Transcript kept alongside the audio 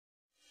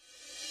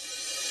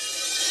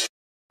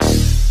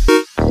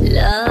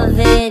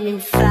arguing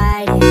and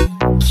fighting,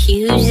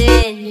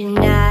 accusing,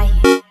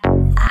 denying.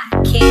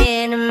 I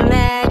can't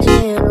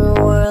imagine a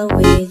world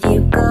with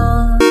you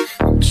gone.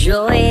 The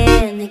joy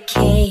and the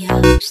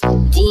chaos,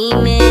 the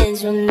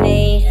demons were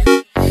made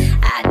up.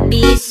 I'd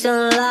be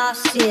so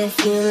lost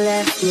if you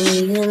left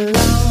me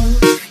alone.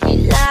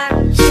 You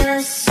locked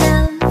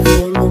yourself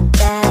in the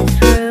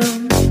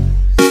bathroom,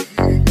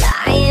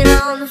 lying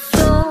on the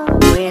floor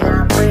when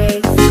I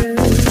break through.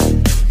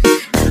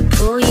 I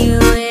pull you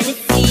in to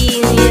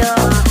feel your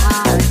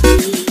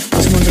heartbeat.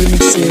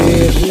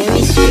 Hear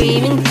me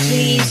screaming,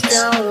 please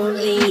don't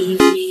leave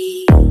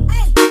me.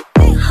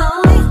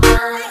 Hold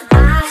on,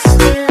 I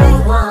still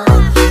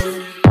want you.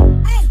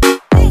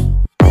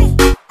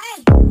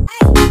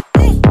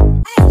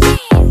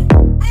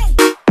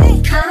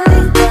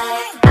 Come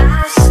back,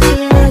 I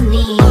still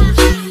need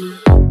you.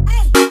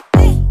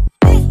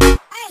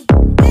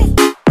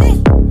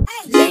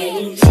 Let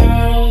me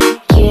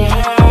take your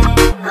hand,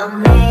 I'll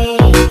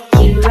make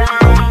you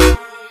right.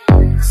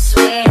 I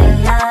swear to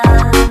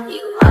love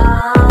you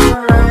all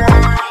my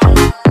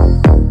life.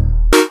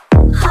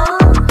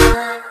 Hold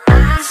on, I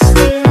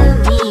still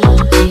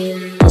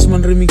need you.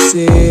 Osman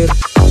Remixer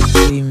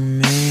Remix.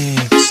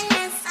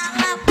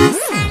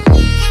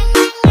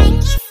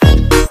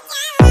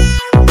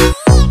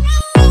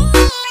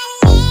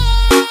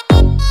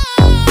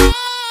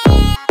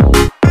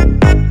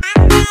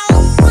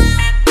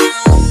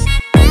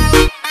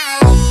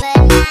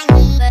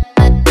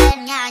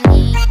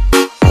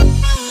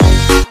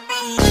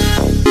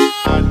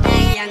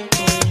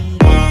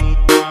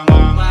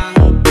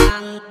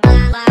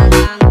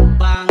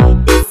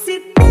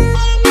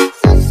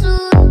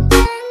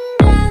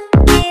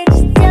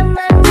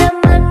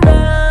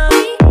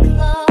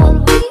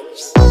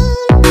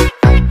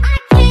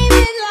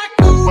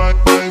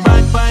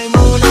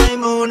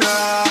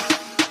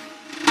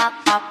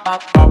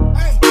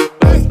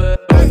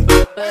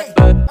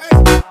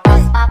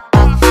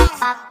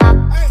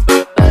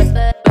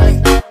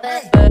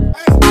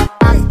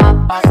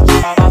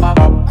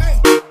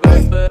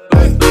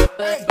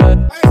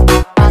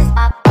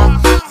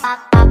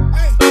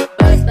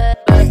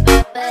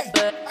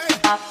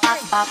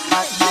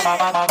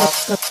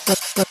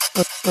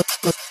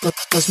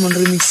 Osman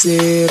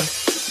Remixer